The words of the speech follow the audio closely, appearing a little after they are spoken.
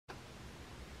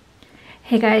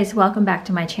Hey guys, welcome back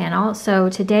to my channel. So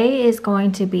today is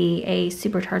going to be a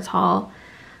Super Tarts haul.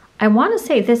 I want to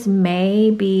say this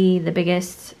may be the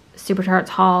biggest Super Tarts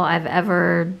haul I've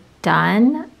ever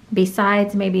done,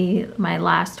 besides maybe my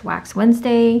last Wax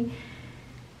Wednesday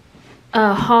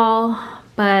haul,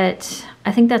 but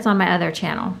I think that's on my other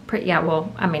channel. Yeah,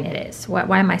 well, I mean it is.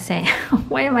 Why am I saying,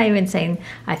 why am I even saying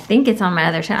I think it's on my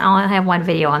other channel? I only have one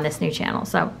video on this new channel,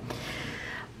 so.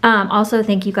 Also,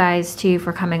 thank you guys too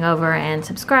for coming over and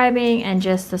subscribing and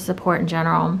just the support in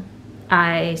general.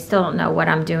 I still don't know what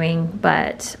I'm doing,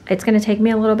 but it's going to take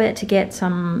me a little bit to get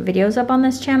some videos up on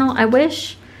this channel. I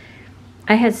wish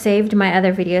I had saved my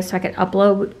other videos so I could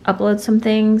upload some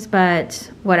things,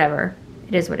 but whatever.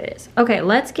 It is what it is. Okay,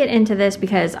 let's get into this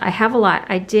because I have a lot.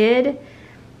 I did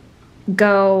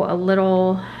go a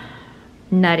little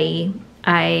nutty.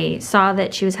 I saw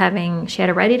that she had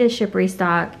a ready to ship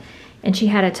restock. And she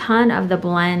had a ton of the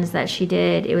blends that she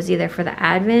did. It was either for the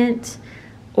Advent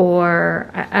or,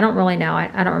 I don't really know.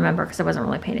 I don't remember because I wasn't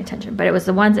really paying attention. But it was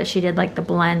the ones that she did, like the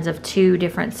blends of 2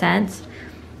 different scents.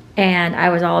 And I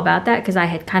was all about that because I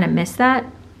had kind of missed that.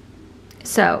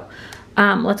 So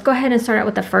let's go ahead and start out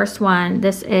with the first one.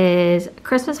 This is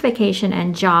Christmas Vacation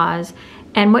and Jaws.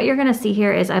 And what you're going to see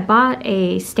here is I bought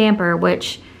a stamper,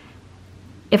 which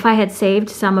if I had saved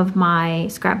some of my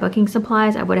scrapbooking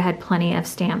supplies, I would have had plenty of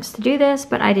stamps to do this,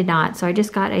 but I did not. So I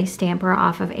just got a stamper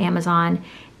off of Amazon,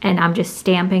 and I'm just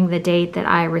stamping the date that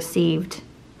I received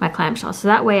my clamshell. So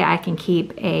that way I can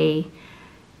keep a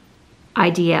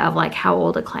idea of like how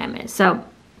old a clam is. So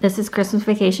this is Christmas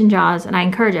Vacation Jaws, and I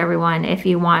encourage everyone, if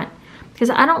you want, because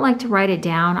I don't like to write it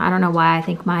down. I don't know why. I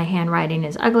think my handwriting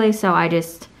is ugly, so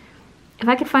if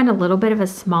I could find a little bit of a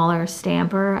smaller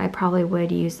stamper, I probably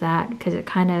would use that because it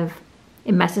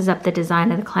messes up the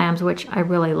design of the clams, which I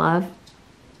really love.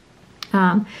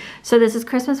 So this is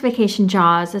Christmas Vacation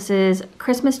Jaws. This is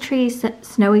Christmas Tree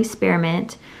Snowy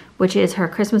Spearmint, which is her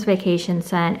Christmas Vacation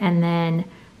scent. And then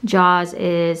Jaws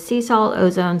is Sea Salt,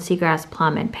 Ozone, Seagrass,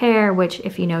 Plum, and Pear, which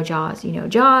if you know Jaws, you know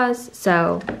Jaws.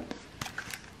 So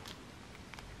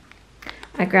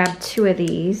I grabbed 2 of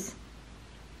these.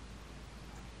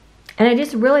 And I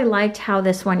just really liked how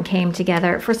this one came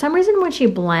together. For some reason, when she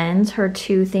blends her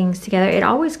 2 things together, it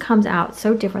always comes out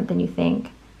so different than you think.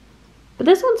 But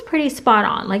this one's pretty spot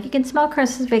on. Like, you can smell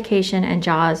Christmas Vacation and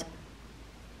Jaws.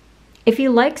 If you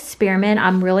like spearmint,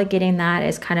 I'm really getting that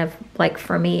as kind of, like,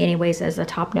 for me anyways, as a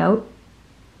top note.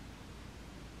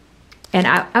 And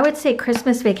I would say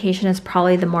Christmas Vacation is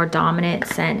probably the more dominant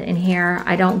scent in here.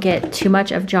 I don't get too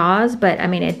much of Jaws, but I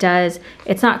mean,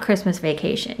 it's not Christmas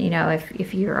Vacation, you know,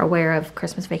 if you're aware of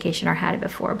Christmas Vacation or had it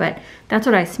before, but that's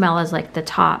what I smell as like the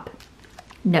top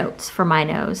notes for my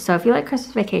nose. So if you like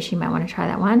Christmas Vacation, you might want to try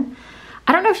that one.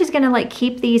 I don't know if she's going to like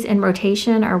keep these in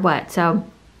rotation or what. So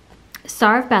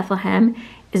Star of Bethlehem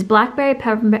is Blackberry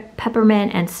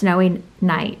Peppermint and Snowy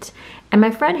Night. And my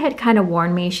friend had kind of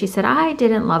warned me. She said, I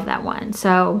didn't love that one.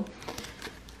 So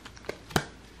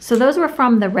those were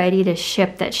from the ready to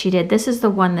ship that she did. This is the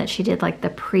one that she did like the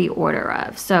pre-order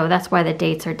of. So that's why the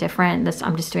dates are different.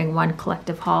 I'm just doing one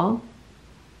collective haul.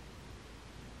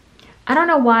 I don't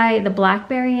know why the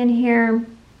blackberry in here.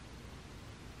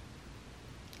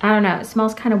 I don't know. It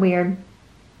smells kind of weird.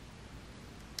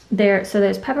 So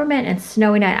there's peppermint and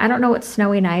Snowy Night. I don't know what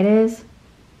Snowy Night is.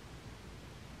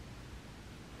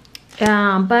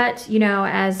 But, you know,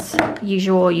 as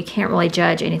usual, you can't really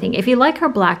judge anything. If you like her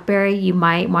blackberry, you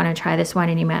might want to try this one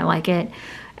and you might like it.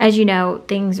 As you know,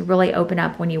 things really open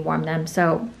up when you warm them.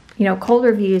 So, you know, cold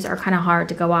reviews are kind of hard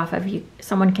to go off of.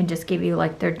 Someone can just give you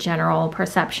like their general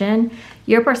perception.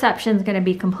 Your perception is going to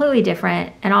be completely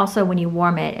different. And also when you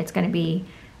warm it, it's going to be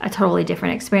a totally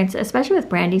different experience, especially with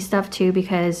Brandy's stuff too,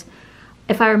 because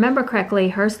if I remember correctly,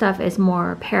 her stuff is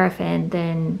more paraffin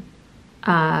than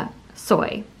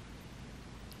soy.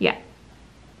 Yeah.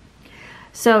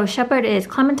 So Shepherd is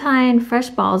clementine, fresh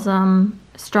balsam,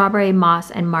 strawberry, moss,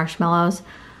 and marshmallows.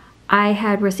 I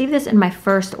had received this in my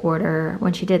first order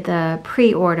when she did the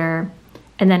pre-order,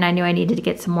 and then I knew I needed to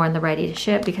get some more in the ready to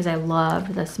ship because I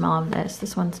loved the smell of this.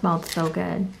 This one smelled so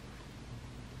good.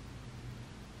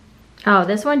 Oh,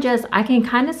 this one I can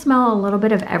kind of smell a little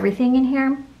bit of everything in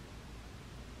here.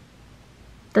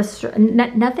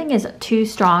 Nothing is too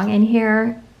strong in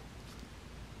here.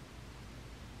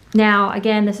 Now,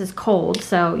 again, this is cold,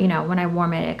 so, you know, when I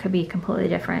warm it, it could be completely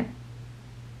different.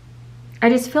 I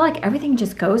just feel like everything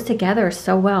just goes together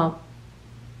so well.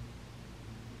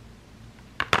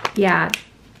 Yeah.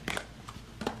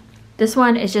 This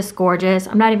one is just gorgeous.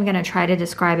 I'm not even going to try to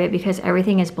describe it because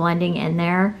everything is blending in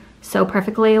there so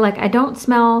perfectly. Like, I don't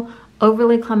smell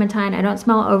overly clementine. I don't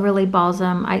smell overly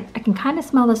balsam. I can kind of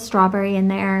smell the strawberry in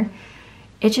there.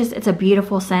 It's a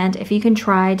beautiful scent. If you can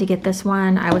try to get this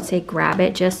one, I would say grab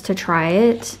it just to try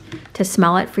it, to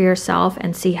smell it for yourself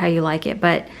and see how you like it.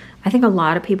 But I think a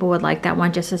lot of people would like that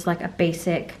one just as like a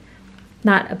basic,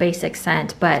 not a basic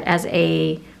scent, but as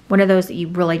one of those that you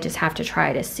really just have to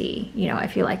try to see, you know,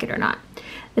 if you like it or not.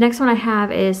 The next one I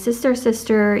have is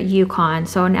Sister Yukon.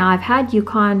 So now I've had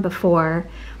Yukon before.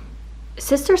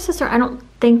 Sister, I don't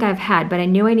think I've had, but I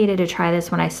knew I needed to try this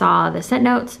when I saw the scent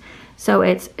notes. So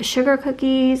it's sugar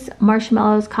cookies,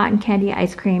 marshmallows, cotton candy,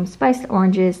 ice cream, spiced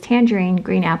oranges, tangerine,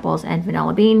 green apples, and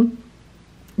vanilla bean.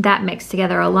 That mixed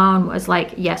together alone was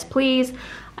like, yes, please.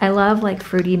 I love like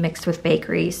fruity mixed with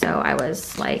bakery. So I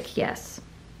was like, yes.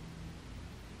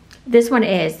 This one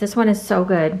is so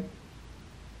good.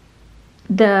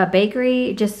 The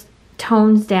bakery just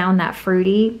tones down that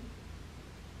fruity.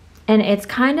 And it's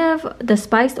kind of, the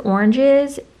spiced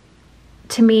oranges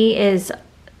to me is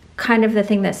kind of the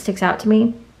thing that sticks out to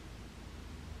me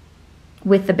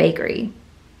with the bakery.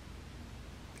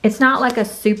 It's not like a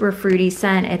super fruity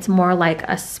scent. It's more like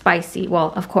a spicy,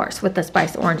 well, of course, with the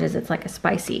spiced oranges, it's like a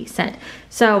spicy scent.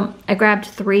 So I grabbed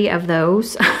 3 of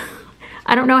those.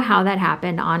 I don't know how that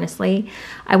happened, honestly.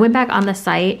 I went back on the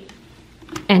site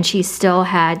and she still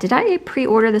had, did I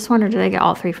pre-order this one or did I get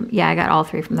all 3 from, yeah, I got all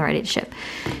 3 from the Ready to Ship.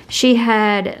 She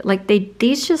had, like,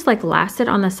 these just like lasted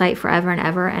on the site forever and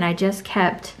ever, and I just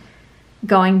kept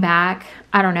going back.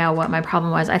 I don't know what my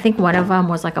problem was. I think one of them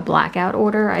was like a blackout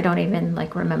order. I don't even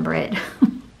like remember it.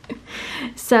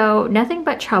 So Nothing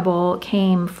But Trouble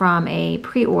came from a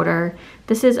pre-order.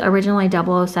 This is originally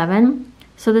 007.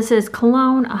 So this is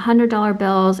cologne, $100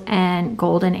 bills, and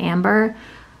golden amber.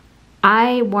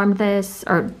 I warmed this,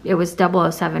 or it was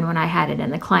 007 when I had it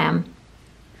in the clam.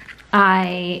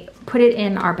 I put it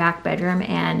in our back bedroom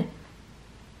and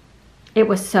it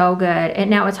was so good. And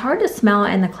now it's hard to smell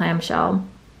in the clamshell.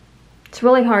 It's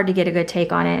really hard to get a good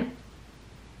take on it.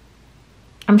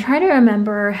 I'm trying to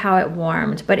remember how it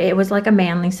warmed, but it was like a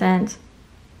manly scent.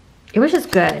 It was just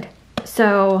good.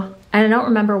 So I don't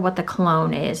remember what the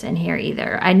cologne is in here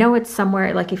either. I know it's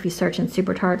somewhere, like if you search in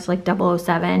Super Tarts, like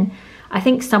 007, I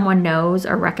think someone knows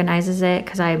or recognizes it,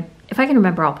 because if I can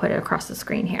remember, I'll put it across the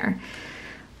screen here.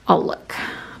 I'll look.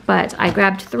 But I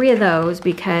grabbed 3 of those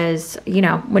because, you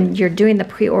know, when you're doing the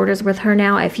pre-orders with her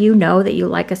now, if you know that you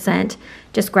like a scent,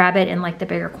 just grab it in like the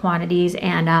bigger quantities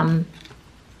and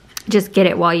just get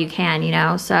it while you can, you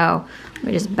know. So let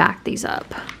me just back these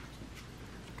up.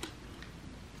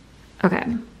 Okay.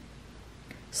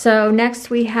 So next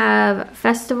we have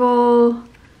Festival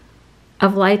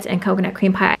of Lights and Coconut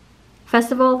Cream Pie.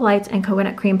 Festival of Lights and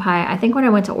Coconut Cream Pie. I think when I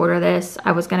went to order this,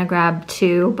 I was gonna grab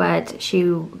 2, but she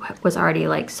was already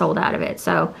like sold out of it.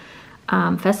 So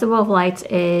Festival of Lights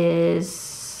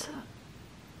is,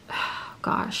 oh,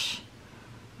 gosh,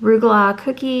 arugula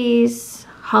cookies,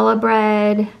 challah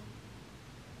bread.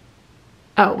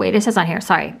 Oh wait, it says on here,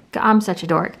 sorry, I'm such a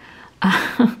dork.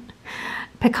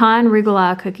 Pecan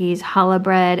arugula cookies, challah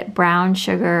bread, brown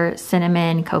sugar,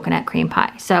 cinnamon, coconut cream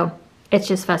pie. So it's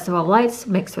just Festival of Lights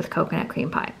mixed with coconut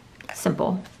cream pie.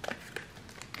 Simple.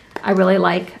 I really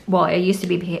like, well, it used to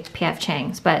be P.F.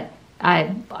 Chang's, but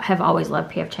I have always loved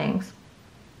P.F. Chang's.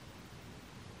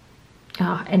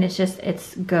 Oh, and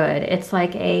it's good. It's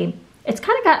like it's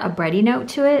kind of got a bready note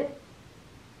to it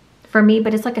for me,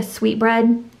 but it's like a sweet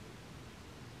bread.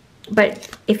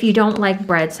 But if you don't like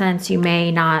bread scents, you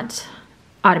may not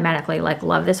automatically like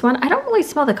love this one. I don't really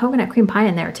smell the coconut cream pie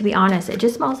in there, to be honest. It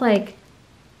just smells like,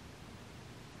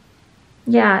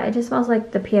 yeah, it just smells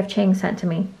like the P.F. Chang's scent to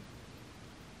me.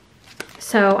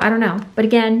 So I don't know, but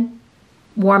again,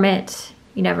 warm it,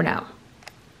 you never know.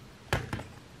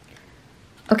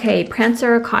 Okay,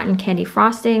 Prancer cotton candy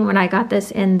frosting. When I got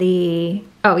this in the,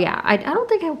 oh yeah, I don't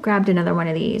think I grabbed another one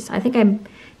of these. I think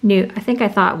I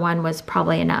thought one was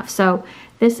probably enough. So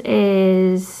this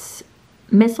is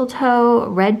mistletoe,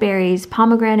 red berries,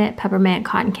 pomegranate, peppermint,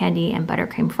 cotton candy, and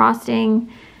buttercream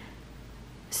frosting.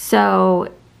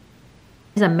 So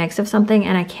it's a mix of something,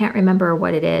 and I can't remember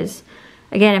what it is.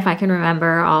 Again, if I can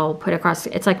remember, I'll put it across.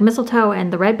 It's like mistletoe,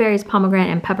 and the red berries, pomegranate,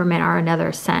 and peppermint are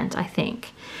another scent, I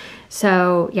think.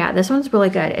 So yeah, this one's really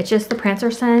good. It's just the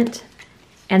Prancer scent,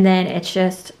 and then it's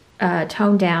just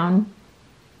toned down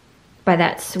by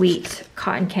that sweet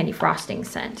cotton candy frosting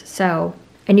scent. So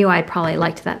I knew I'd probably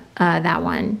liked that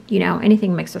one. You know,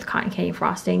 anything mixed with cotton candy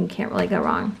frosting, can't really go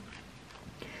wrong.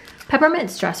 Peppermint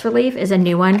Stress Relief is a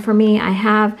new one for me.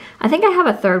 I think I have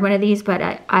a third one of these, but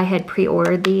I had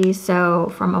pre-ordered these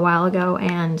so from a while ago,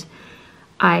 and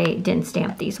I didn't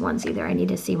stamp these ones either. I need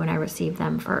to see when I received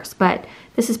them first. But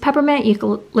this is peppermint,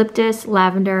 eucalyptus,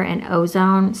 lavender, and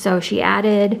ozone. So she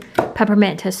added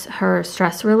peppermint to her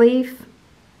stress relief,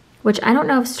 which I don't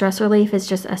know if stress relief is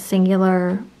just a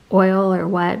singular oil or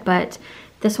what, but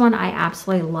this one I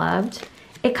absolutely loved.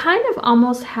 It kind of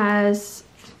almost has,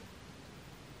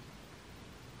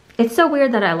 it's so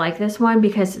weird that I like this one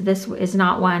because this is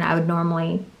not one I would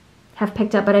normally have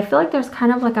picked up, but I feel like there's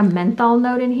kind of like a menthol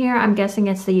note in here. I'm guessing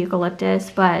it's the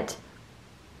eucalyptus, but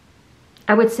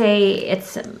I would say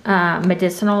it's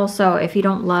medicinal. So if you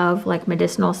don't love like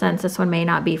medicinal scents, this one may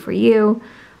not be for you.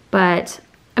 But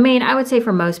I mean, I would say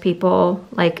for most people,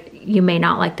 like you may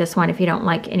not like this one if you don't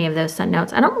like any of those scent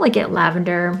notes. I don't really get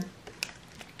lavender.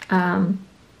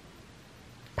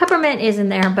 Peppermint is in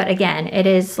there, but again, it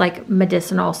is like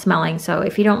medicinal smelling. So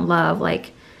if you don't love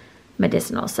like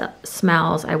medicinal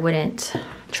smells, I wouldn't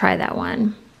try that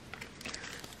one.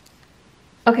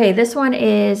 Okay, this one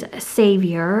is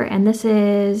Savior, and this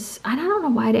is, I don't know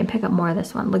why I didn't pick up more of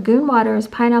this one. Lagoon Waters,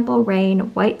 Pineapple,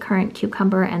 Rain, White Currant,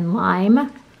 Cucumber, and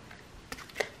Lime.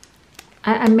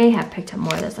 I may have picked up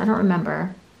more of this. I don't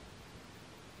remember.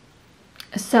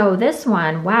 So this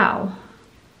one, wow.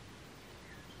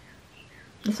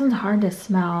 This one's hard to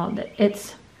smell.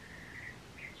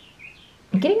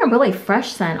 I'm getting a really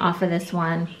fresh scent off of this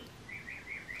one.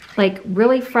 Like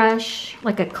really fresh,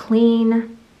 like a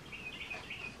clean.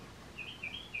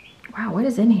 Wow, what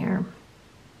is in here?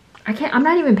 I'm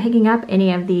not even picking up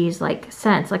any of these like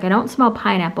scents. Like I don't smell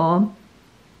pineapple.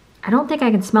 I don't think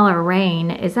I can smell a rain.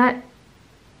 Is that,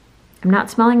 I'm not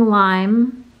smelling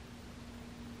lime.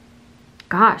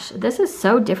 Gosh, this is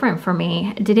so different for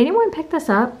me. Did anyone pick this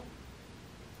up?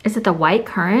 Is it the white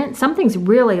currant? Something's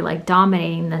really like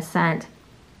dominating this scent.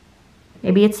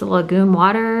 Maybe it's the Lagoon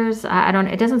Waters. I don't,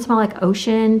 it doesn't smell like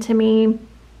ocean to me.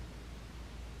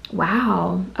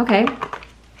 Wow. Okay.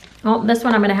 Well, this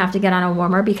one I'm going to have to get on a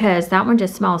warmer because that one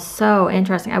just smells so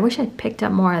interesting. I wish I'd picked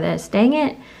up more of this. Dang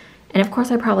it. And of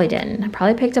course I probably didn't. I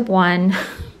probably picked up one.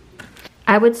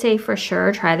 I would say for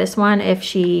sure try this one if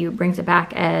she brings it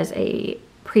back as a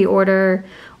pre-order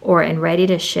or in ready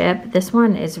to ship. This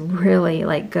one is really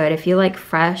like good. If you like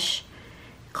fresh,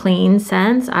 clean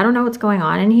scents. I don't know what's going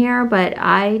on in here, but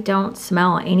I don't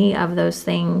smell any of those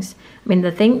things. I mean,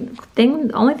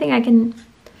 the only thing I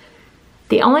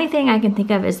can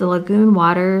think of is the Lagoon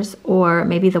Waters or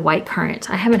maybe the White Currant.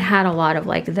 I haven't had a lot of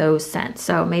like those scents,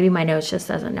 so maybe my nose just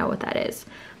doesn't know what that is.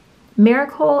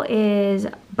 Miracle is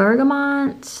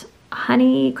bergamot,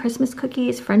 honey, Christmas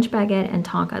cookies, French baguette, and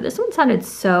tonka. This one sounded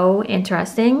so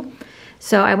interesting,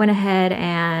 so I went ahead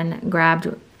and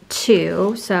grabbed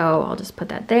two, so I'll just put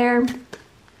that there.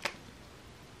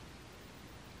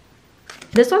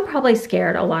 This one probably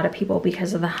scared a lot of people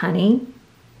because of the honey,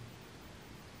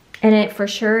 and it for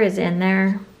sure is in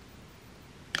there.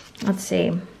 Let's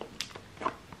see.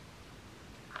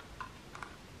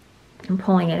 I'm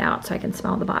pulling it out so I can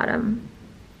smell the bottom.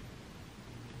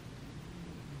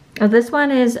 Oh, this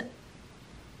one is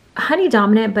honey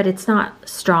dominant, but it's not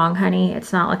strong honey.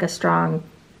 It's not like a strong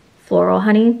floral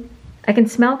honey. I can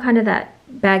smell kind of that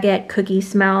baguette cookie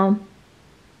smell.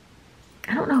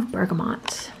 I don't know if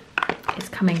bergamot is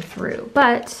coming through,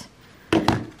 but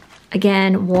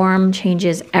again, warm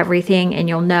changes everything, and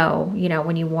you'll know, you know,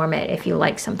 when you warm it if you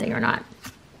like something or not.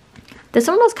 This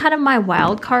one was kind of my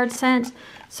wild card scent.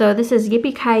 So this is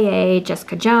Yippee-Ki-Yay,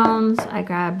 Jessica Jones. I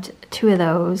grabbed two of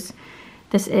those.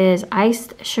 This is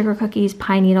Iced Sugar Cookies,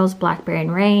 Pine Needles, Blackberry,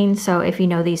 and Rain. So if you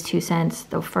know these two scents,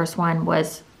 the first one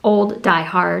was Old Die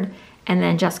Hard, and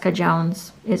then Jessica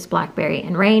Jones is Blackberry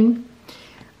and Rain.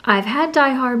 I've had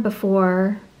Die Hard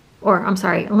before, or I'm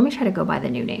sorry, let me try to go by the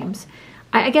new names.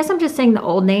 I guess I'm just saying the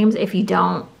old names if you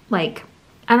don't, like,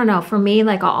 I don't know, for me,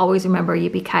 like, I'll always remember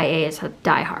Yippee-Ki-Yay as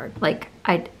Die Hard. Like,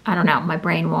 I don't know, my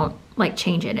brain won't, like,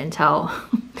 change it until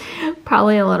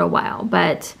probably a little while.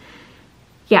 But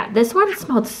yeah, this one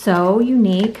smelled so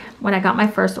unique. When I got my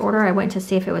first order, I went to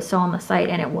see if it was still on the site,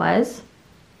 and it was.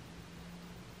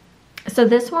 So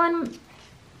this one,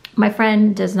 my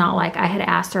friend does not like. I had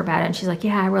asked her about it, and she's like,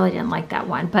 yeah, I really didn't like that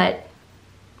one. But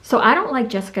so I don't like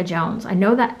Jessica Jones. I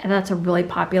know that that's a really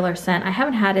popular scent. I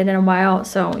haven't had it in a while,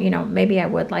 so, you know, maybe I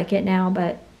would like it now,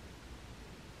 but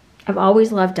I've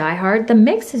always loved Die Hard. The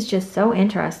mix is just so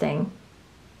interesting.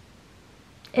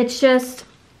 It's just,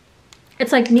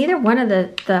 it's like neither one of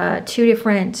the two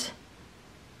different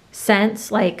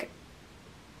scents, like,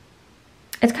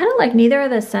 it's kind of like neither of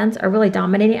the scents are really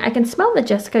dominating. I can smell the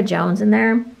Jessica Jones in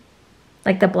there,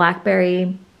 like the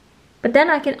blackberry, but then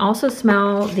I can also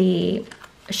smell the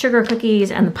sugar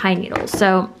cookies and the pine needles.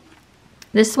 So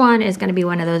this one is going to be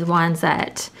one of those ones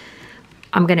that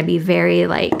I'm gonna be very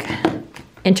like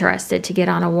interested to get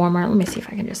on a warmer. Let me see if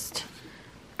I can just,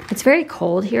 it's very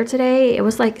cold here today. It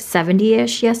was like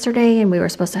 70-ish yesterday and we were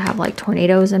supposed to have like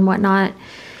tornadoes and whatnot.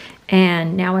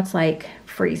 And now it's like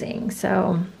freezing.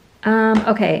 So,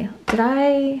 okay,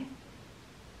 okay,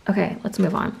 let's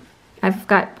move on. I've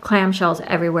got clamshells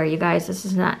everywhere, you guys. This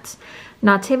is nuts.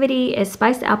 Nativity is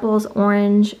spiced apples,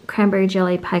 orange, cranberry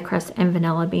jelly, pie crust, and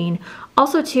vanilla bean.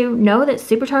 Also, too, know that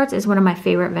Super Tarts is one of my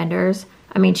favorite vendors.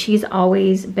 I mean, she's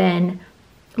always been,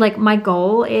 like, my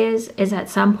goal is at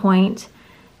some point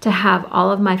to have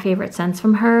all of my favorite scents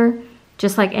from her,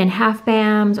 just like in half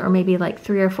BAMs or maybe like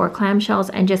 3 or 4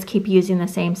 clamshells, and just keep using the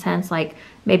same scents. Like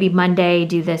maybe Monday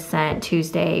do this scent,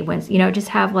 Tuesday, Wednesday, you know, just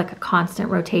have like a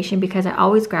constant rotation because I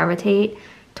always gravitate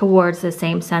towards the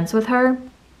same scents with her.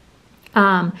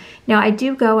 Now I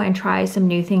do go and try some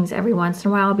new things every once in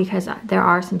a while because there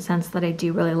are some scents that I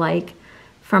do really like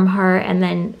from her, and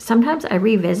then sometimes I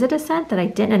revisit a scent that I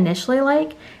didn't initially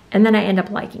like and then I end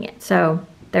up liking it. So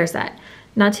there's that.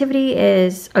 Nativity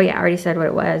is, oh yeah, I already said what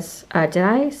it was. Did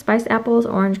I? Spiced apples,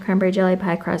 orange, cranberry jelly,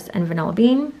 pie crust, and vanilla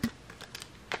bean.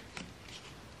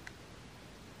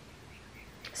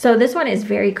 So this one is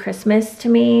very Christmas to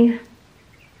me.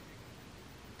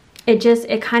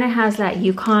 It kind of has that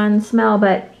Yukon smell,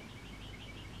 but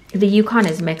the Yukon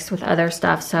is mixed with other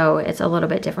stuff, so it's a little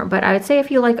bit different. But I would say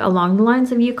if you like along the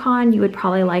lines of Yukon, you would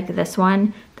probably like this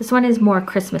one. This one is more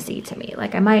Christmassy to me.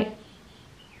 Like I might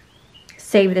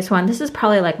save this one. This is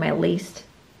probably like my least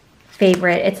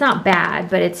favorite. It's not bad,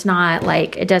 but it's not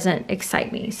like, it doesn't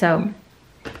excite me. So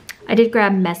I did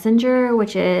grab Messenger,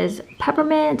 which is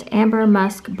peppermint, amber,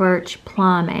 musk, birch,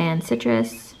 plum, and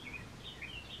citrus.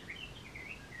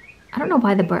 I don't know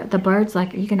why the birds,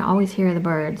 like you can always hear the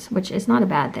birds, which is not a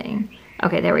bad thing.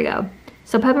 Okay, there we go.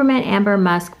 So peppermint, amber,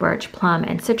 musk, birch, plum,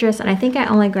 and citrus. And I think I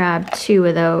only grabbed 2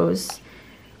 of those.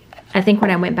 I think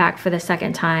when I went back for the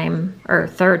second time or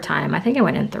third time, I think I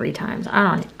went in 3 times.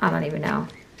 I don't even know.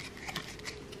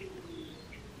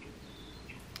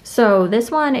 So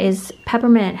this one is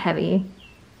peppermint heavy.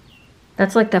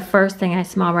 That's like the first thing I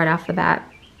smell right off the bat.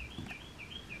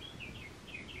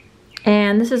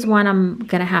 And this is one I'm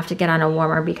gonna have to get on a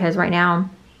warmer because right now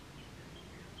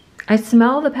I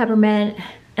smell the peppermint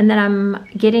and then I'm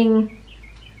getting,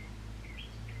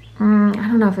 I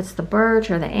don't know if it's the birch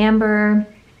or the amber.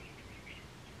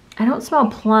 I don't smell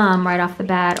plum right off the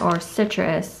bat or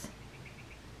citrus.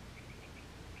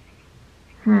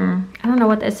 I don't know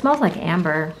what, it smells like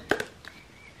amber.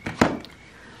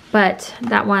 But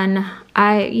that one,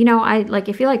 I like,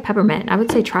 if you like peppermint, I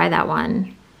would say try that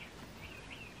one.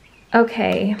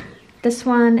 Okay, this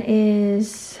one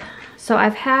is, so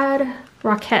I've had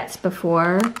Roquettes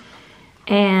before,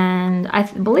 and I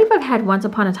believe I've had Once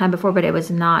Upon a Time before, but it was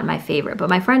not my favorite. But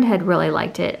my friend had really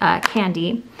liked it.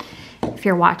 Candy, if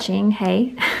you're watching,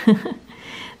 hey.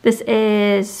 This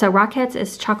is, so Roquettes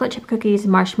is chocolate chip cookies,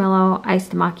 marshmallow,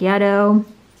 iced macchiato.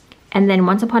 And then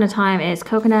Once Upon a Time is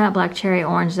coconut, black cherry,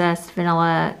 orange zest,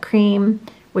 vanilla cream,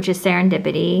 which is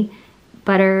serendipity,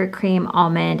 butter, cream,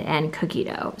 almond, and cookie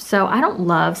dough. So I don't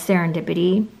love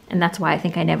serendipity, and that's why I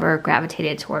think I never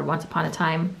gravitated toward Once Upon a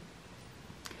Time.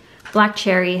 Black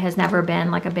cherry has never been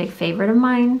like a big favorite of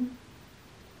mine.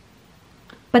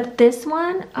 But this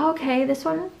one, okay, this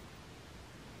one.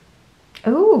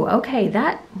 Oh, okay,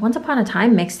 that Once Upon a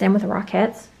Time mixed in with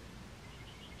Roquettes.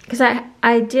 Because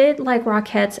I did like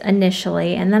Roquettes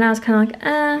initially, and then I was kind of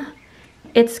like,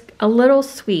 it's a little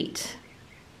sweet.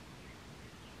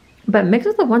 But mixed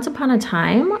with the Once Upon a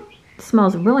Time, it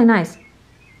smells really nice.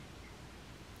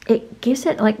 It gives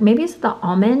it, like, maybe it's the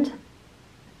almond.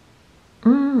 I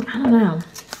don't know.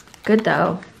 Good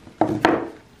though.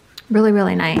 Really,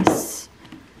 really nice.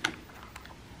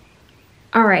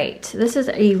 All right, this is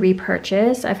a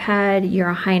repurchase. I've had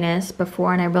Your Highness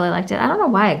before and I really liked it. I don't know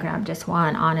why I grabbed just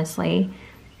one, honestly.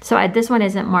 So this one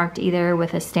isn't marked either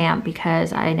with a stamp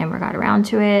because I never got around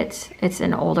to it. It's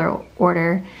an older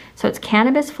order. So it's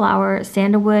cannabis flower,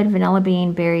 sandalwood, vanilla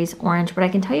bean, berries, orange. What I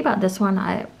can tell you about this one,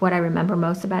 what I remember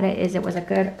most about it is it was a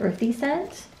good earthy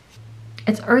scent.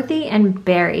 It's earthy and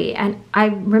berry. And I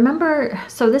remember,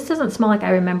 so this doesn't smell like I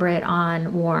remember it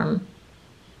on warm.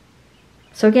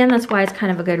 So again, that's why it's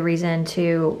kind of a good reason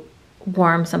to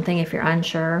warm something if you're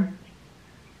unsure.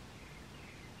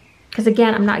 Because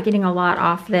again, I'm not getting a lot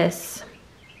off this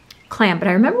clam, but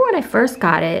I remember when I first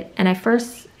got it and I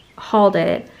first hauled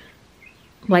it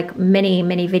like many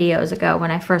videos ago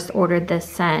when I first ordered this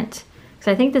scent.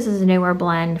 So I think this is a newer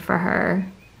blend for her,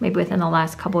 maybe within the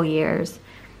last couple years.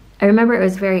 I remember it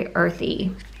was very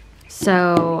earthy.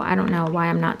 So I don't know why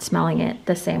I'm not smelling it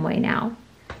the same way now.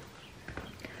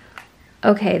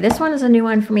 Okay, this one is a new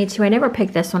one for me too. I never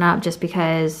picked this one up just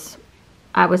because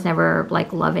I was never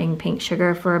like loving pink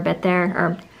sugar for a bit there,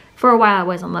 or for a while I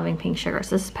wasn't loving pink sugar.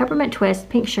 So this is peppermint twist,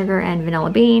 pink sugar, and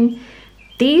vanilla bean.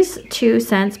 These two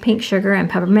scents, pink sugar and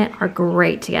peppermint, are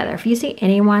great together. If you see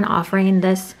anyone offering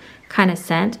this kind of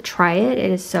scent, try it.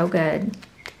 It is so good.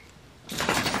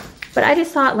 But I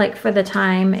just thought, like, for the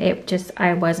time,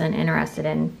 I wasn't interested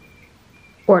in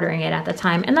ordering it at the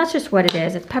time. And that's just what it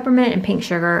is. It's peppermint and pink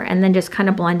sugar, and then just kind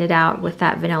of blended out with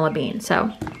that vanilla bean.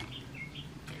 So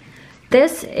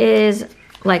this is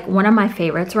like one of my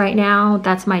favorites right now.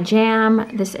 That's my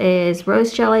jam. This is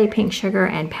rose jelly, pink sugar,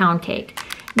 and pound cake.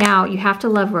 Now, you have to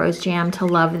love rose jam to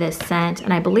love this scent,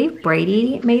 and I believe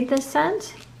Brady made this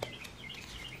scent,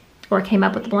 or came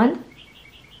up with the blend.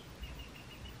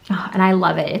 Oh, and I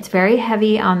love it. It's very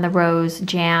heavy on the rose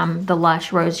jam. The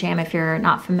Lush rose jam, if you're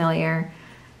not familiar,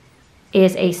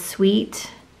 is a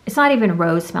sweet, it's not even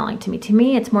rose smelling to me. To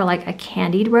me, it's more like a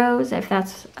candied rose, if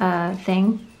that's a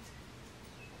thing.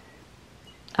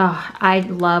 Oh, I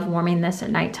love warming this at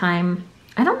nighttime.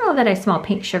 I don't know that I smell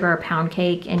pink sugar or pound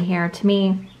cake in here. To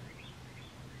me,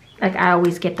 like, I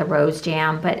always get the rose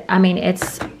jam, but I mean,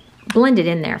 it's blended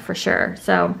in there for sure.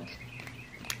 So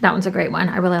that one's a great one.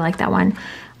 I really like that one.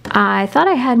 I thought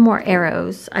I had more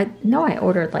arrows. I know I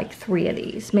ordered like 3 of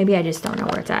these. Maybe I just don't know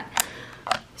where it's at.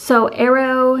 So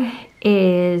arrow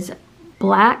is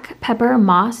black pepper,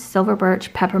 moss, silver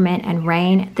birch, peppermint, and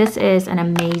rain. This is an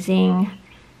amazing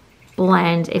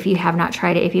blend if you have not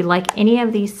tried it. If you like any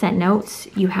of these scent notes,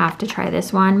 you have to try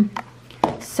this one.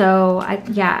 So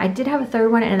I did have a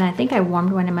third one, and I think I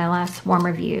warmed one in my last warm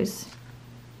reviews,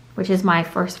 which is my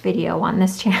first video on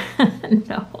this channel.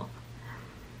 No.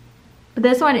 But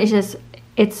this one is just,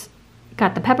 it's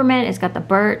got the peppermint, it's got the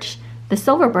birch. The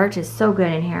silver birch is so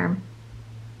good in here.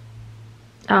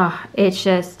 Oh, it's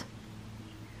just,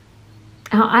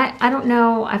 I don't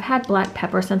know. I've had black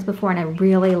pepper scents before, and I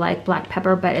really like black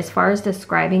pepper, but as far as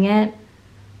describing it,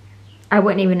 I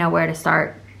wouldn't even know where to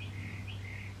start.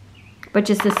 But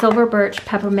just the silver birch,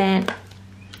 peppermint,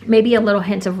 maybe a little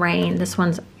hint of rain. This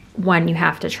one's one you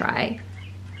have to try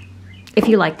if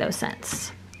you like those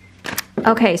scents.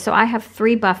 Okay, so I have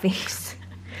 3 Buffys.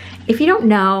 If you don't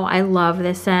know, I love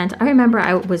this scent. I remember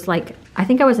I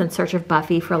think I was in search of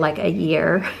Buffy for like a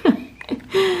year.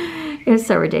 It was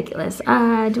so ridiculous. Do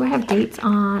I have dates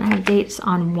on? I have dates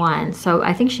on 1. So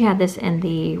I think she had this in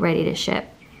the ready to ship.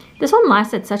 This one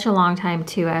lasted such a long time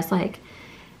too. I was like,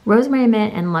 rosemary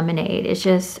mint and lemonade.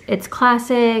 It's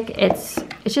classic. It's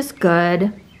just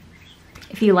good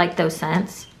if you like those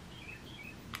scents.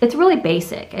 It's really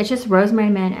basic. It's just rosemary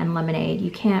mint and lemonade.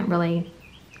 You can't really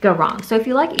go wrong. So if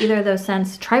you like either of those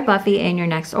scents, try Buffy in your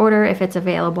next order if it's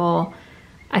available.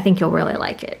 I think you'll really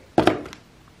like it.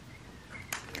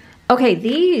 Okay,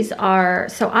 these are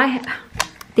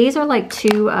like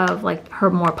 2 of like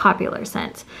her more popular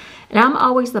scents. And I'm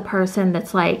always the person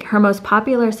that's like, her most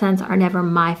popular scents are never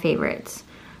my favorites.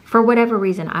 For whatever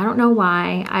reason, I don't know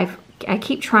why. I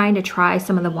keep trying to try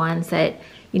some of the ones that,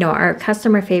 you know, are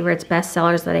customer favorites, best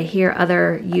sellers that I hear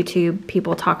other YouTube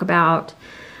people talk about.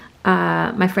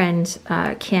 My friend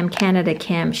Canada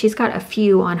Kim, she's got a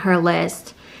few on her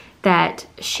list that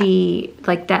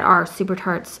that are Super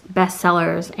Tarts best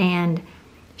sellers, and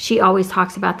she always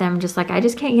talks about them. Just like, I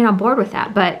just can't get on board with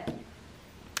that. But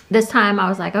this time I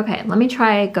was like, okay, let me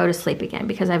try Go to Sleep again,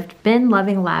 because I've been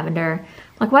loving lavender.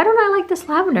 Like, why don't I like this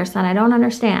lavender scent? I don't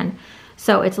understand.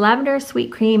 So it's lavender,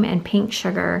 sweet cream, and pink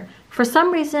sugar. For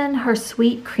some reason, her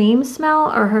sweet cream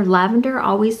smell or her lavender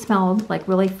always smelled like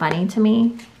really funny to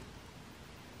me.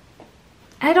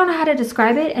 I don't know how to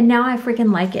describe it, and now I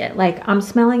freaking like it. Like, I'm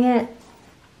smelling it.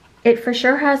 It for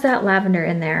sure has that lavender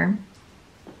in there.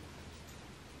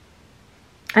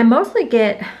 I mostly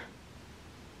get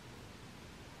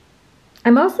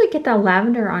that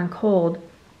lavender on cold.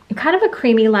 Kind of a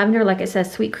creamy lavender, like it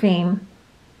says, sweet cream.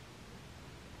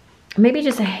 Maybe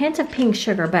just a hint of pink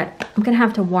sugar, but I'm gonna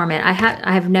have to warm it. I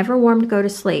have never warmed Go to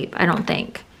Sleep, I don't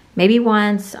think. Maybe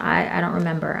once, I don't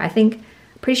remember.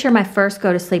 Pretty sure my first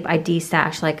Go to Sleep I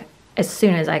destashed like as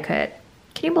soon as I could.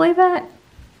 Can you believe that?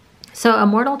 So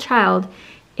Immortal Child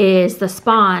is the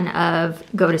spawn of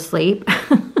Go to Sleep.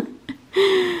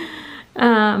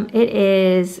 It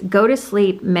is Go to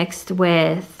Sleep mixed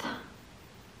with,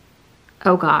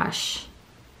 oh gosh.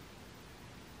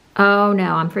 Oh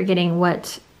no, I'm forgetting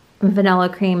what vanilla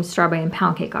cream, strawberry, and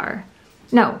pound cake are.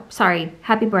 No, sorry,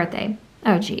 Happy Birthday.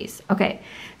 Oh geez, okay.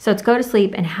 So it's Go to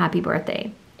Sleep and Happy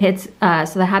Birthday. It's,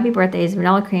 so the Happy Birthday is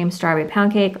vanilla cream, strawberry,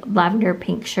 pound cake, lavender,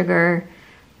 pink sugar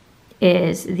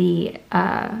is the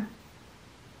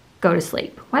Go to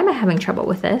Sleep. Why am I having trouble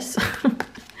with this?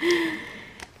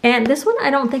 And this one I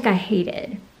don't think I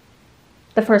hated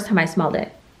the first time I smelled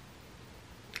it.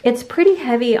 It's pretty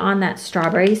heavy on that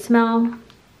strawberry smell.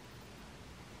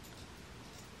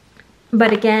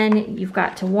 But again, you've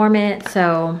got to warm it,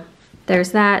 so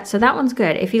there's that. So that one's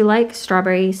good. If you like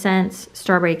strawberry scents,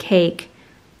 strawberry cake,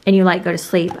 and you like go to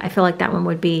sleep, I feel like that one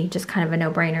would be just kind of a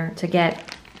no-brainer to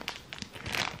get.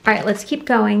 All right, let's keep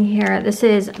going here. This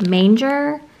is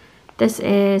Manger. This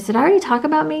is, did I already talk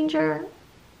about Manger?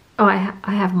 Oh,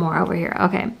 I have more over here.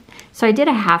 Okay, so I did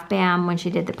a half BAM when she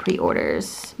did the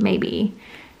pre-orders, maybe.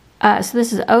 So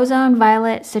this is ozone,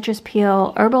 violet, citrus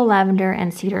peel, herbal lavender,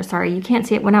 and cedar. Sorry, you can't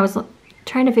see it. When I was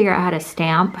trying to figure out how to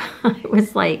stamp, it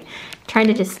was like trying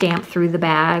to just stamp through the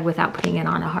bag without putting it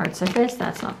on a hard surface.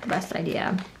 That's not the best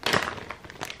idea.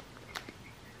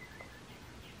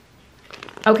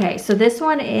 Okay, so this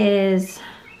one is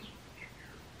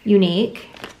unique.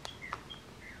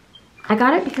 I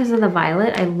got it because of the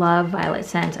violet. I love violet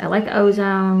scents. I like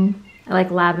ozone, I like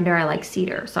lavender, I like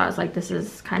cedar. So I was like, this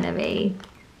is kind of a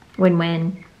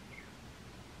win-win.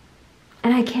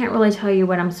 And I can't really tell you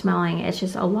what I'm smelling. It's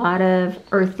just a lot of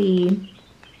earthy,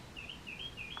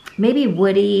 maybe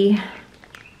woody.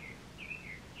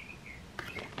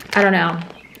 I don't know.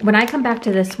 When I come back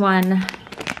to this one,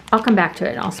 I'll come back to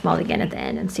it and I'll smell it again at the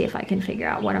end and see if I can figure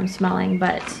out what I'm smelling.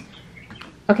 But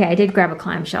okay, I did grab a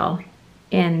clamshell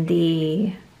in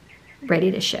the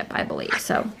ready to ship, I believe.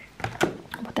 So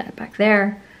I'll put that back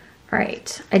there. All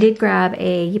right, I did grab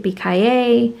a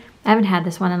Yippee-Ki-Yay. I haven't had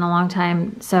this one in a long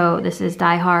time. So this is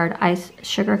Die Hard Ice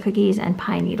Sugar Cookies and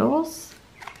Pine Needles.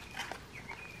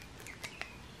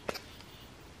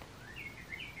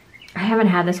 I haven't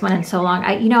had this one in so long.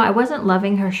 You know, I wasn't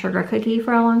loving her sugar cookie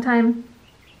for a long time.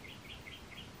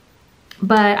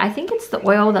 But I think it's the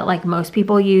oil that like most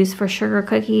people use for sugar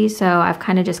cookies. So I've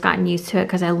kind of just gotten used to it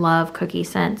because I love cookie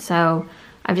scent. So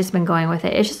I've just been going with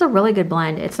it. It's just a really good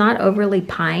blend. It's not overly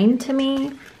pine to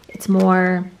me. It's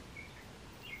more,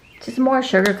 just more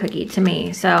sugar cookie to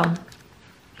me. So,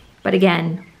 but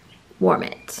again, warm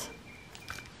it.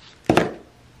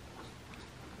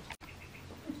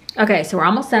 Okay, so we're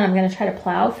almost done. I'm gonna try to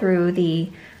plow through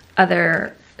the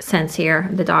other scents here.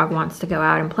 The dog wants to go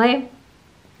out and play.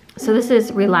 So this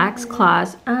is Relax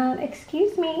Claws.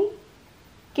 Excuse me.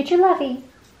 Get your lovey.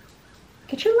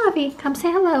 Get your lovey. Come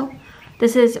say hello.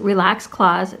 This is Relax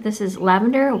Claws. This is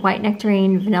lavender, white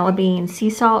nectarine, vanilla bean, sea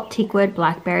salt, teakwood,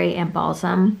 blackberry, and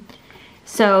balsam.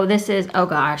 So this is, oh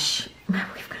gosh. We've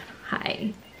got,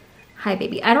 hi. Hi,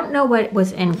 baby. I don't know what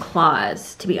was in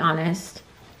Claws, to be honest.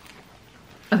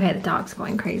 Okay, the dog's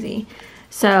going crazy.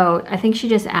 So I think she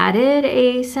just added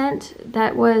a scent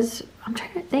that was, I'm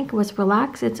trying to think, was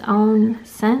Relax its own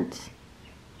scent?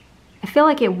 I feel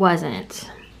like it wasn't.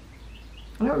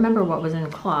 I don't remember what was in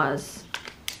Claws.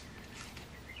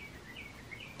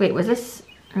 Wait, was this?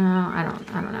 I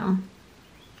don't know.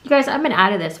 You guys, I've been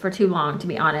out of this for too long, to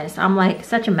be honest. I'm like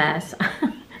such a mess.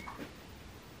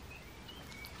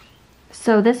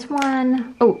 So this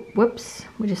one, oh, whoops,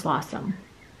 we just lost them.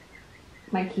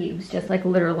 My cubes just like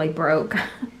literally broke.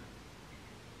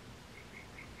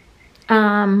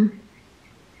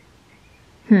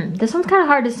 This one's kind of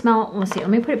hard to smell. Let's see, let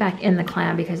me put it back in the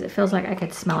clam because it feels like I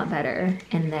could smell it better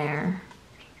in there.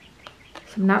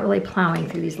 So I'm not really plowing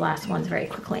through these last ones very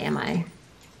quickly, am I?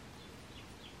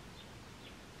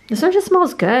 This one just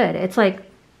smells good. It's like,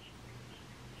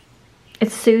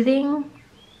 it's soothing.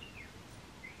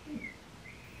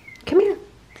 Come here.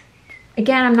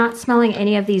 Again, I'm not smelling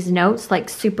any of these notes like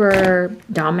super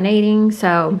dominating.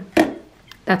 So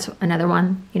that's another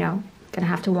one, you know, gonna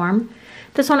have to warm.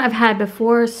 This one I've had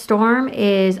before, Storm,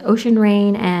 is Ocean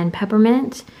Rain and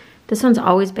Peppermint. This one's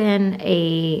always been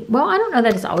a, well, I don't know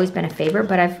that it's always been a favorite,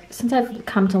 but since I've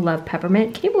come to love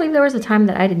peppermint. Can you believe there was a time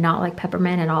that I did not like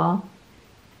peppermint at all?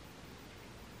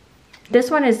 This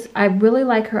one is, I really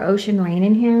like her Ocean Rain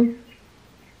in here.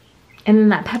 And then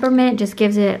that peppermint just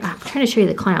gives it, I'm trying to show you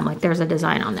the clam, like there's a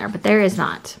design on there, but there is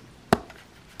not.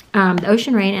 The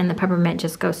Ocean Rain and the peppermint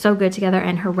just go so good together,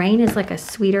 and her rain is like a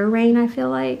sweeter rain, I feel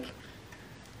like.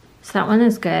 So that one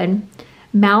is good.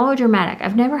 Melodramatic.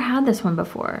 I've never had this one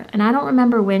before, and I don't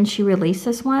remember when she released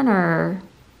this one, or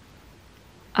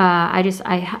I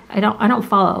don't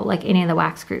follow like any of the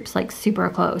wax groups like super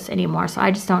close anymore, so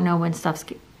I just don't know when stuff's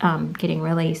getting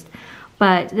released.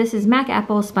 But this is Mac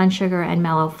Apple, Spun Sugar, and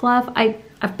Mellow Fluff.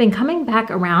 I've been coming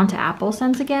back around to apple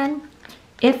scents again,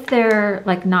 if they're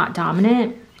like not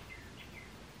dominant.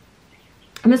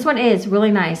 And this one is really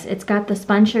nice. It's got the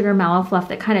Spun Sugar Mellow Fluff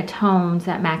that kind of tones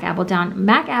that Mac Apple down.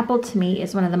 Mac Apple to me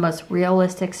is one of the most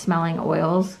realistic smelling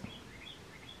oils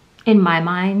in my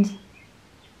mind.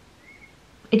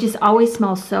 it just always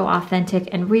smells so authentic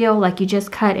and real, like you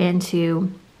just cut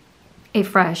into a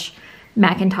fresh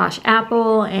Macintosh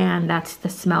apple, and that's the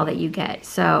smell that you get.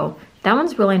 So that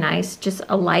one's really nice, just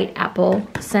a light apple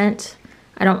scent.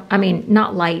 I mean,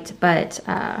 not light, but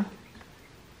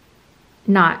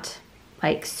not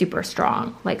like super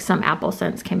strong, like some apple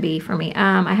scents can be for me.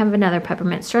 I have another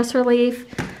peppermint stress relief.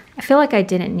 I feel like I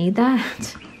didn't need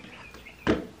that,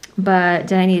 but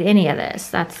did I need any of this?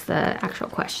 That's the actual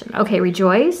question. Okay,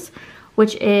 Rejoice,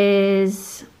 which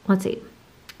is, let's see,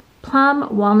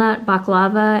 plum, walnut,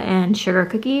 baklava, and sugar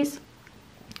cookies.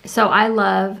 So I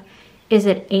love, is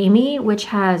it Amy, which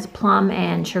has plum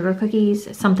and sugar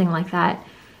cookies, something like that.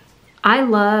 I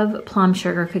love plum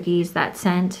sugar cookies, that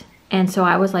scent. And so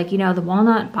I was like, you know, the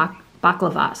walnut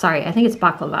baklava, sorry, I think it's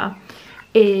baklava,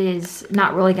 is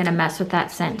not really gonna mess with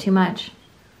that scent too much.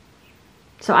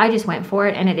 So I just went for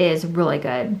it, and it is really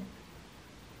good.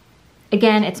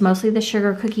 Again, it's mostly the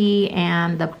sugar cookie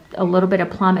and a little bit of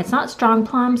plum. It's not strong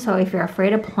plum, so if you're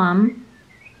afraid of plum,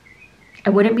 I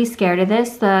wouldn't be scared of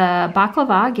this. The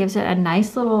baklava gives it a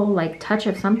nice little like touch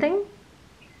of something.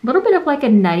 A little bit of like a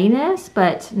nuttiness,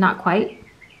 but not quite.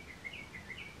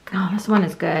 Oh, this one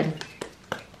is good.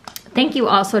 Thank you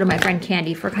also to my friend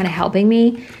Candy for kind of helping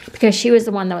me, because she was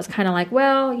the one that was kind of like,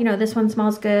 well, you know, this one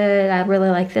smells good. I really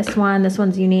like this one. This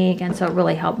one's unique. And so it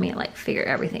really helped me like figure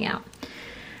everything out.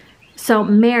 So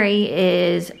Mary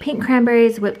is pink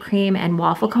cranberries, whipped cream, and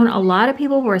waffle cone. A lot of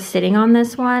people were sitting on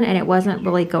this one, and it wasn't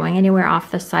really going anywhere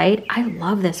off the site. I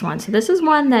love this one. So this is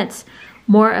one that's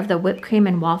more of the whipped cream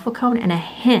and waffle cone and a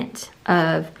hint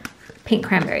of pink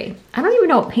cranberry. I don't even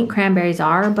know what pink cranberries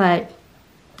are, but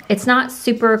it's not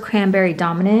super cranberry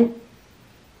dominant.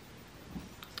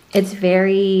 It's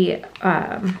very,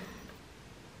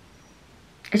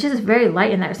 it's just very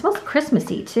light in there. It smells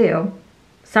Christmassy too,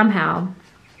 somehow.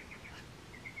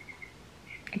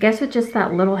 I guess with just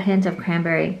that little hint of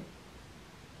cranberry.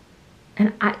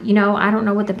 And you know, I don't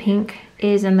know what the pink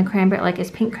is in the cranberry. Like,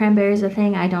 is pink cranberries a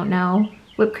thing? I don't know.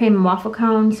 Whipped cream and waffle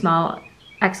cone smell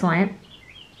excellent.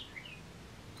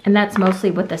 And that's mostly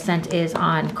what the scent is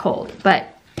on cold. But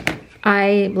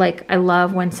I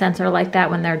love when scents are like that,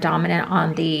 when they're dominant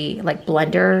on the like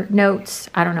blender notes.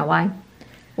 I don't know why.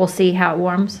 We'll see how it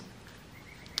warms.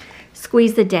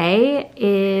 Squeeze the Day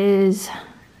is...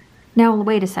 Now,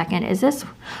 wait a second. Is this...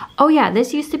 Oh, yeah.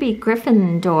 This used to be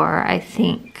Gryffindor, I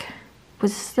think.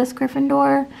 Was this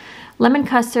Gryffindor? Lemon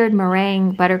custard,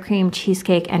 meringue, buttercream,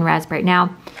 cheesecake, and raspberry.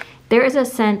 Now, there is a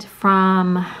scent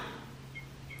from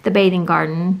the Bathing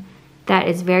Garden that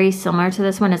is very similar to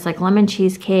this one. It's like lemon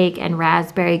cheesecake and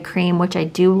raspberry cream, which I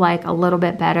do like a little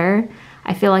bit better.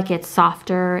 I feel like it's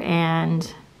softer,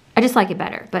 and I just like it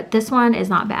better. But this one is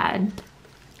not bad.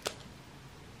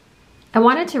 I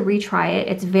wanted to retry it.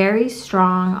 It's very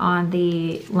strong on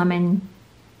the lemon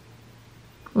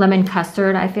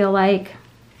custard, I feel like.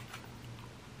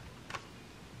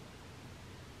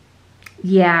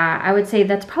 Yeah, I would say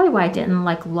that's probably why I didn't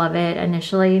like love it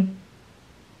initially.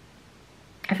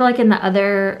 I feel like in the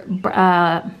other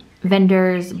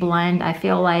vendors blend, I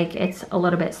feel like it's a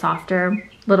little bit softer,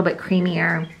 a little bit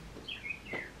creamier.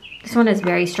 This one is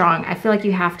very strong. I feel like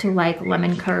you have to like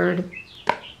lemon curd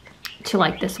to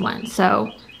like this one.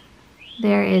 So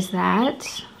there is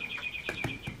that.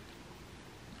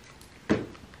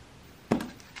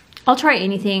 I'll try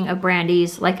anything of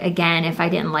Brandy's, like, again, if I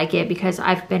didn't like it, because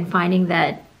I've been finding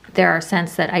that there are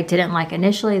scents that I didn't like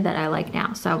initially that I like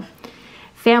now. So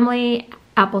Family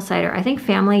apple cider. I think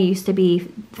Family used to be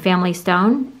Family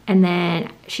Stone, and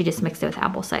then she just mixed it with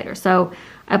apple cider. So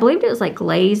I believed it was like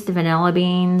glazed vanilla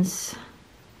beans,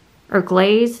 or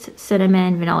glazed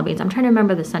cinnamon vanilla beans. I'm trying to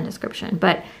remember the scent description,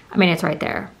 but I mean, it's right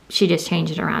there. She just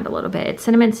changed it around a little bit. It's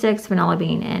cinnamon sticks, vanilla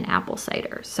bean, and apple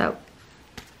cider. So,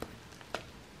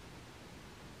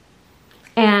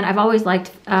 and I've always liked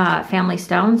Family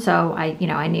Stone, so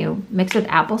I knew mixed with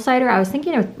apple cider. I was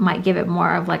thinking it might give it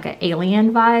more of like an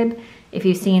alien vibe. If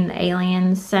you've seen the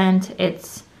Alien scent,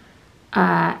 it's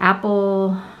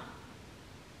apple,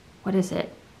 what is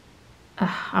it?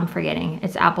 I'm forgetting.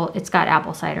 It's apple. It's got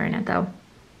apple cider in it though.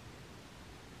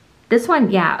 This one,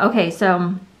 yeah. Okay,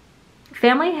 so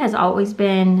Family has always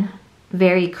been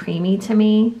very creamy to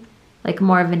me, like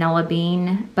more vanilla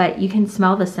bean, but you can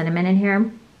smell the cinnamon in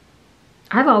here.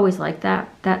 I've always liked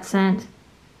that scent.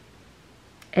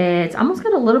 It's almost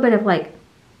got a little bit of like,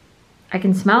 I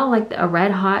can smell like a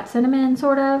red hot cinnamon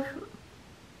sort of.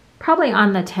 Probably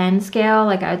on the 10 scale,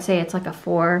 like I would say it's like a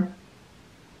 4.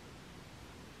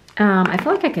 I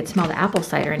feel like I could smell the apple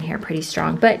cider in here pretty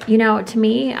strong. But, you know, to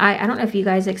me, I don't know if you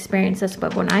guys experience this,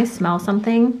 but when I smell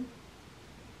something,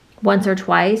 once or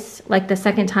twice. Like the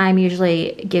second time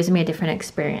usually gives me a different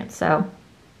experience. So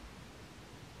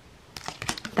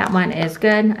that one is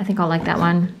good. I think I'll like that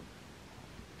one.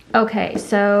 Okay,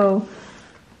 so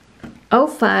O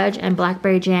Fudge and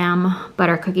Blackberry Jam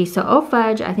Butter Cookies. So O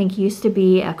Fudge, I think, used to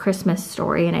be a Christmas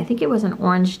story, and I think it was an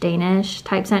orange Danish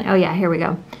type scent. Oh yeah, here we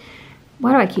go.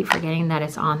 Why do I keep forgetting that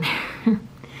it's on there?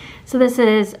 So this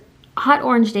is hot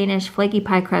orange Danish, flaky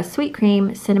pie crust, sweet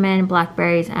cream, cinnamon,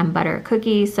 blackberries, and butter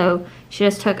cookies. So she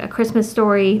just took a Christmas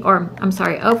story, or I'm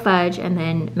sorry, O Fudge, and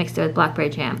then mixed it with Blackberry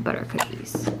Jam Butter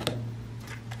Cookies.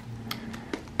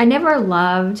 I never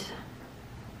loved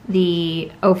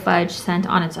the O Fudge scent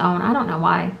on its own. I don't know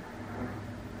why.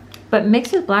 But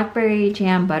mixed with Blackberry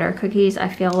Jam Butter Cookies, I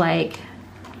feel like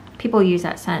people use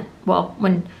that scent. Well,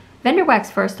 when Vendor Wax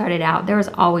first started out, there was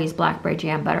always Blackberry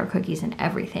Jam Butter Cookies in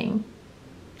everything.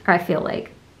 Or I feel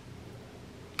like.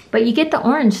 But you get the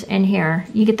orange in here.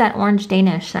 You get that orange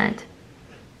Danish scent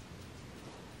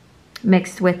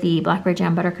mixed with the Blackberry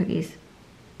Jam Butter Cookies.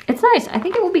 It's nice. I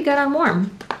think it will be good on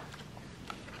warm.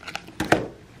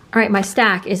 All right, my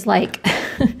stack is like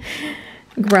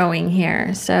growing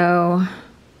here. So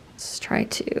let's try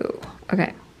to,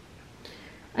 okay.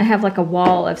 I have like a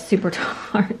wall of Super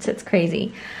Tarts. It's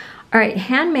crazy. All right,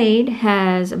 Handmade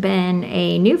has been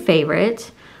a new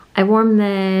favorite. I warmed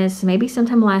this maybe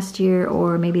sometime last year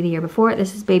or maybe the year before.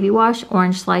 This is Baby Wash,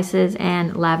 Orange Slices,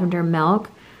 and Lavender Milk.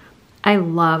 I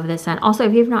love this scent. Also,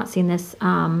 if you've not seen this,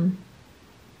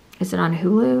 is it on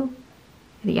Hulu?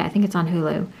 Yeah, I think it's on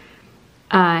Hulu.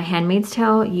 Handmaid's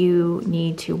Tale, you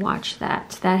need to watch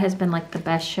that. That has been like the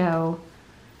best show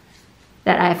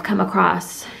that I've come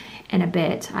across in a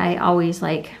bit. I always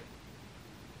like,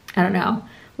 I don't know,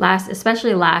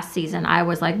 especially last season, I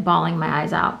was like bawling my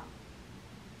eyes out.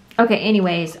 Okay,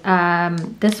 anyways,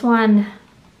 this one,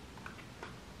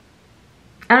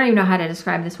 I don't even know how to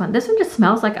describe this one. This one just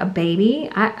smells like a baby.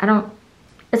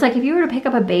 It's like if you were to pick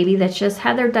up a baby that's just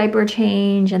had their diaper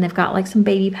change and they've got like some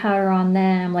baby powder on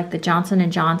them, like the Johnson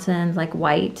 & Johnson's like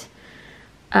white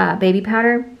baby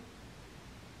powder.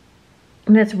 I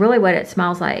mean, that's really what it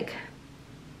smells like.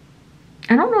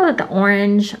 I don't know that the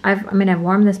orange, I've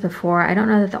warmed this before. I don't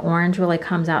know that the orange really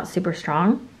comes out super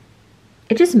strong.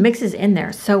 It just mixes in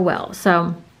there so well.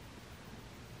 So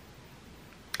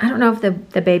I don't know if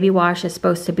the Baby Wash is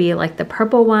supposed to be like the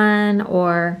purple one,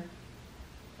 or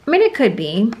I mean, it could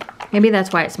be. Maybe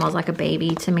that's why it smells like a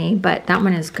baby to me, but that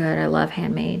one is good. I love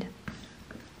Handmade.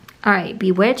 All right,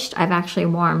 Bewitched, I've actually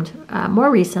warmed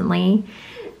more recently.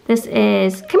 This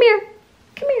is, come here.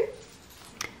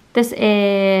 This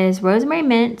is Rosemary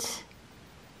Mint,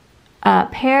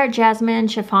 Pear, Jasmine,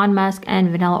 Chiffon Musk, and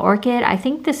Vanilla Orchid. I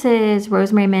think this is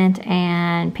Rosemary Mint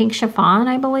and Pink Chiffon,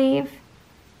 I believe.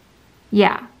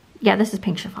 Yeah, this is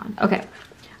Pink Chiffon. Okay,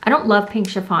 I don't love Pink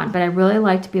Chiffon, but I really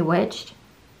liked Bewitched.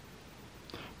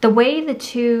 The way the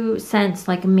two scents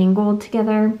like mingled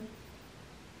together,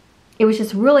 it was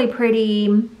just really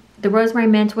pretty. The Rosemary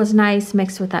Mint was nice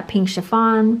mixed with that Pink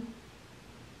Chiffon.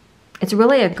 It's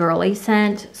really a girly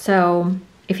scent, so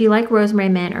if you like Rosemary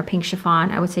Mint or Pink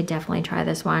Chiffon, I would say definitely try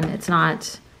this one. It's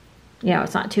not,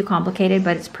 it's not too complicated,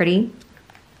 but it's pretty.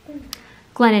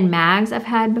 Glen & Mags I've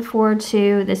had before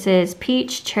too. This is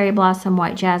Peach, Cherry Blossom,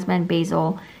 White Jasmine,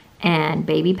 Basil, and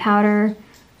Baby Powder.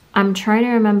 I'm trying to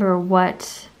remember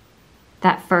what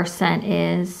that first scent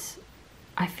is.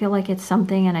 I feel like it's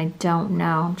something and I don't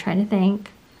know. I'm trying to think.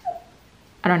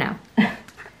 I don't know.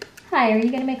 Hi, are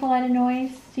you gonna make a lot of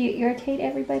noise? Do you irritate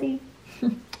everybody?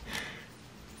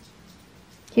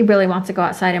 He really wants to go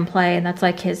outside and play, and that's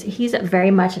like he's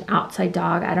very much an outside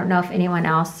dog. I don't know if anyone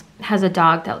else has a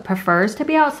dog that prefers to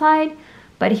be outside,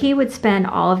 but he would spend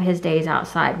all of his days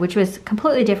outside, which was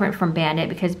completely different from Bandit,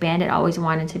 because Bandit always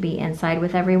wanted to be inside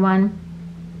with everyone.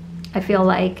 I feel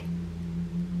like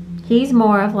he's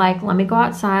more of like, let me go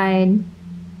outside.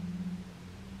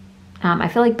 I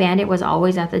feel like Bandit was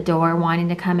always at the door wanting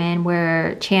to come in,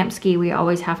 where Champsky, we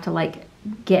always have to like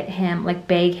get him, like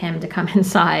beg him to come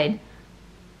inside.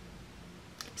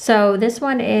 So this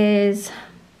one is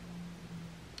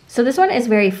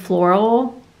very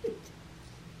floral.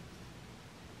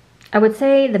 I would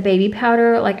say the baby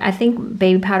powder, like I think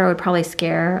baby powder would probably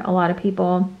scare a lot of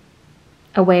people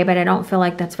away, but I don't feel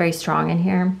like that's very strong in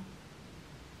here.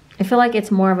 I feel like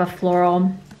it's more of a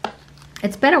floral.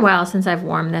 It's been a while since I've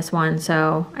warmed this one,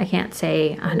 so I can't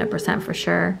say 100% for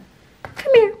sure.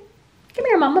 Come here. Come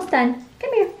here, I'm almost done.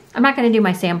 Come here. I'm not going to do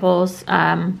my samples.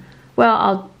 Well,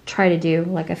 I'll try to do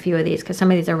like a few of these because some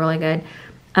of these are really good.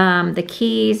 The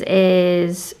keys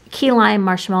is key lime,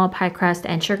 marshmallow pie crust,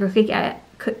 and sugar cookie.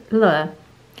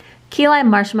 key lime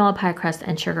marshmallow pie crust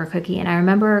and sugar cookie. And I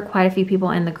remember quite a few people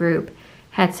in the group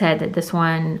had said that this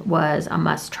one was a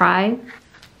must try.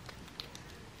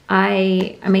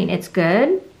 I mean, it's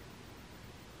good.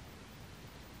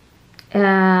 You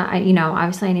know,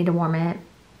 obviously I need to warm it.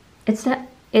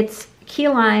 It's key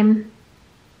lime.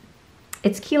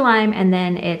 It's key lime, and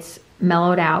then it's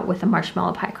mellowed out with a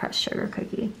marshmallow pie crust sugar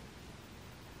cookie.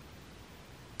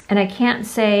 And I can't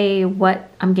say what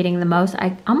I'm getting the most.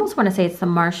 I almost want to say it's the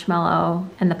marshmallow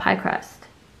and the pie crust.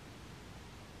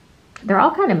 They're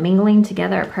all kind of mingling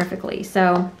together perfectly.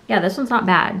 So yeah, this one's not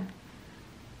bad.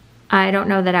 I don't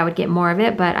know that I would get more of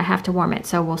it, but I have to warm it,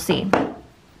 so we'll see.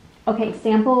 Okay,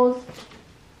 samples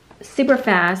super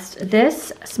fast.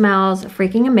 This smells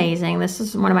freaking amazing. This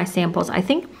is one of my samples. I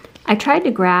think I tried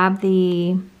to grab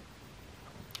the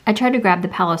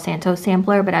Palo Santo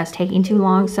sampler, but I was taking too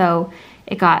long, so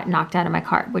it got knocked out of my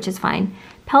cart, which is fine.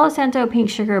 Palo Santo, pink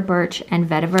sugar, birch, and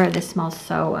vetiver. This smells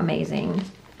so amazing.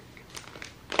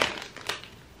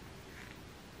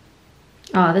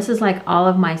 Oh, this is like all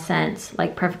of my scents,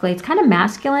 like perfectly. It's kind of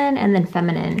masculine and then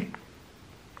feminine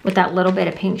with that little bit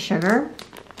of pink sugar.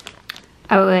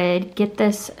 I would get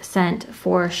this scent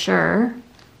for sure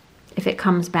if it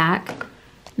comes back.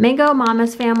 Mango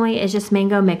Mama's Family is just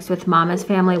mango mixed with Mama's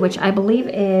Family, which I believe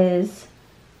is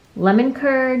lemon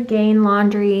curd, Gain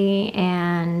Laundry,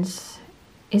 and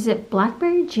is it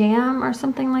blackberry jam or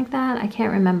something like that? I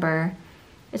can't remember.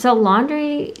 It's a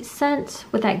laundry scent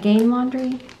with that Gain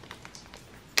Laundry.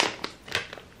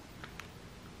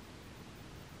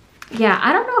 Yeah,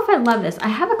 I don't know if I love this. I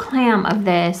have a clam of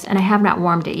this and I have not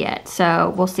warmed it yet,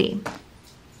 so we'll see.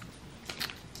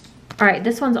 All right,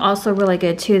 this one's also really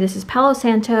good too. This is Palo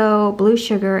Santo, Blue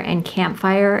Sugar, and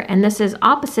Campfire. And this is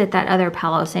opposite that other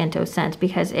Palo Santo scent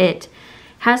because it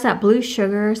has that blue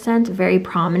sugar scent very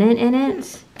prominent in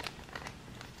it.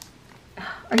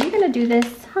 Are you gonna do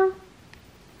this, huh?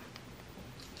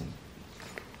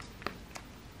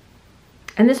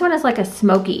 And this one is like a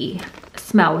smoky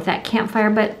smell with that campfire,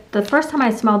 but the first time I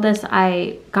smelled this,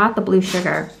 I got the blue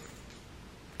sugar.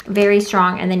 Very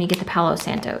strong, and then you get the Palo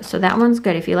Santo. So that one's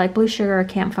good. If you like blue sugar,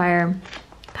 campfire,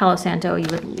 Palo Santo, you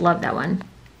would love that one.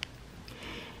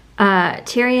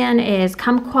 Tyrian is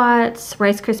kumquats,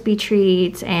 Rice Krispie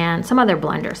treats, and some other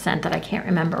blender scent that I can't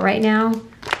remember right now.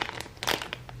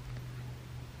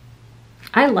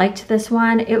 I liked this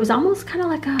one. It was almost kind of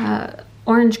like a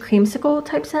orange creamsicle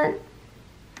type scent.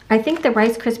 I think the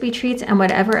Rice Krispie treats and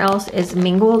whatever else is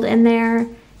mingled in there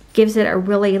gives it a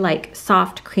really like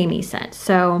soft, creamy scent.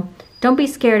 So don't be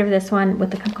scared of this one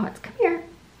with the kumquats. Come here.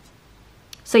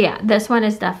 So yeah, this one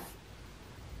is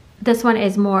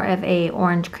more of a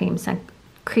orange cream scent.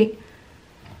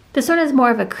 This one is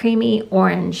more of a creamy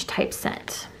orange type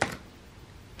scent.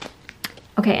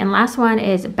 Okay, and last one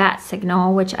is Bat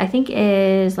Signal, which I think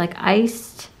is like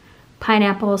iced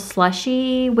pineapple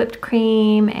slushy, whipped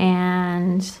cream,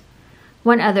 and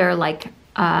one other like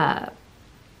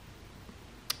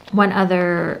one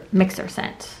other mixer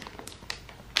scent.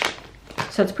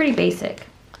 So it's pretty basic.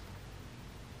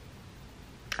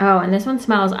 Oh, and this one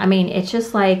smells, I mean, it's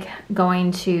just like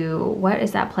going to, what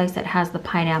is that place that has the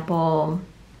pineapple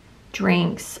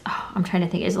drinks? Oh, I'm trying to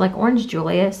think. Is it like Orange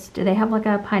Julius? Do they have like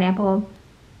a pineapple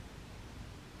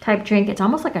type drink? It's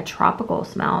almost like a tropical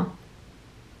smell.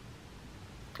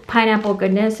 Pineapple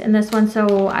goodness in this one.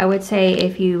 So I would say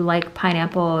if you like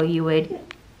pineapple, you would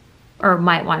or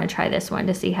might want to try this one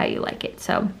to see how you like it.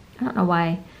 So I don't know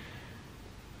why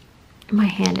my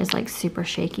hand is like super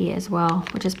shaky as well,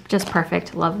 which is just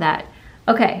perfect. Love that.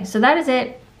 Okay, so that is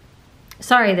it.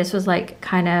 Sorry, this was like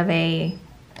kind of a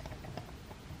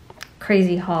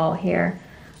crazy haul here.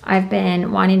 I've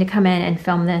been wanting to come in and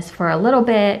film this for a little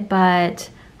bit, but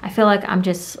I feel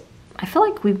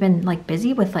like we've been like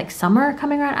busy with like summer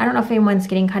coming around. I don't know if anyone's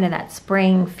getting kind of that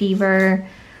spring fever,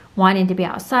 wanting to be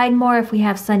outside more. If we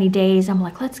have sunny days, I'm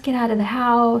like, let's get out of the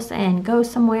house and go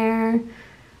somewhere.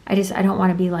 I don't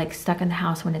want to be like stuck in the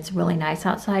house when it's really nice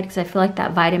outside, because I feel like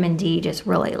that vitamin D just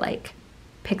really like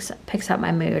picks up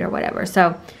my mood or whatever.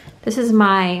 So this is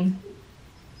my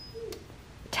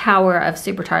tower of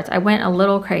Super Tarts. I went a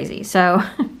little crazy. So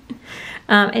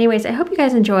anyways, I hope you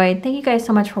guys enjoyed. Thank you guys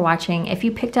so much for watching. If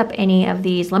you picked up any of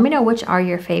these, let me know which are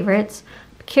your favorites.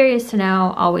 I'm curious to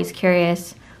know, always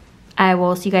curious. I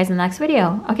will see you guys in the next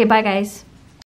video. Okay, bye guys.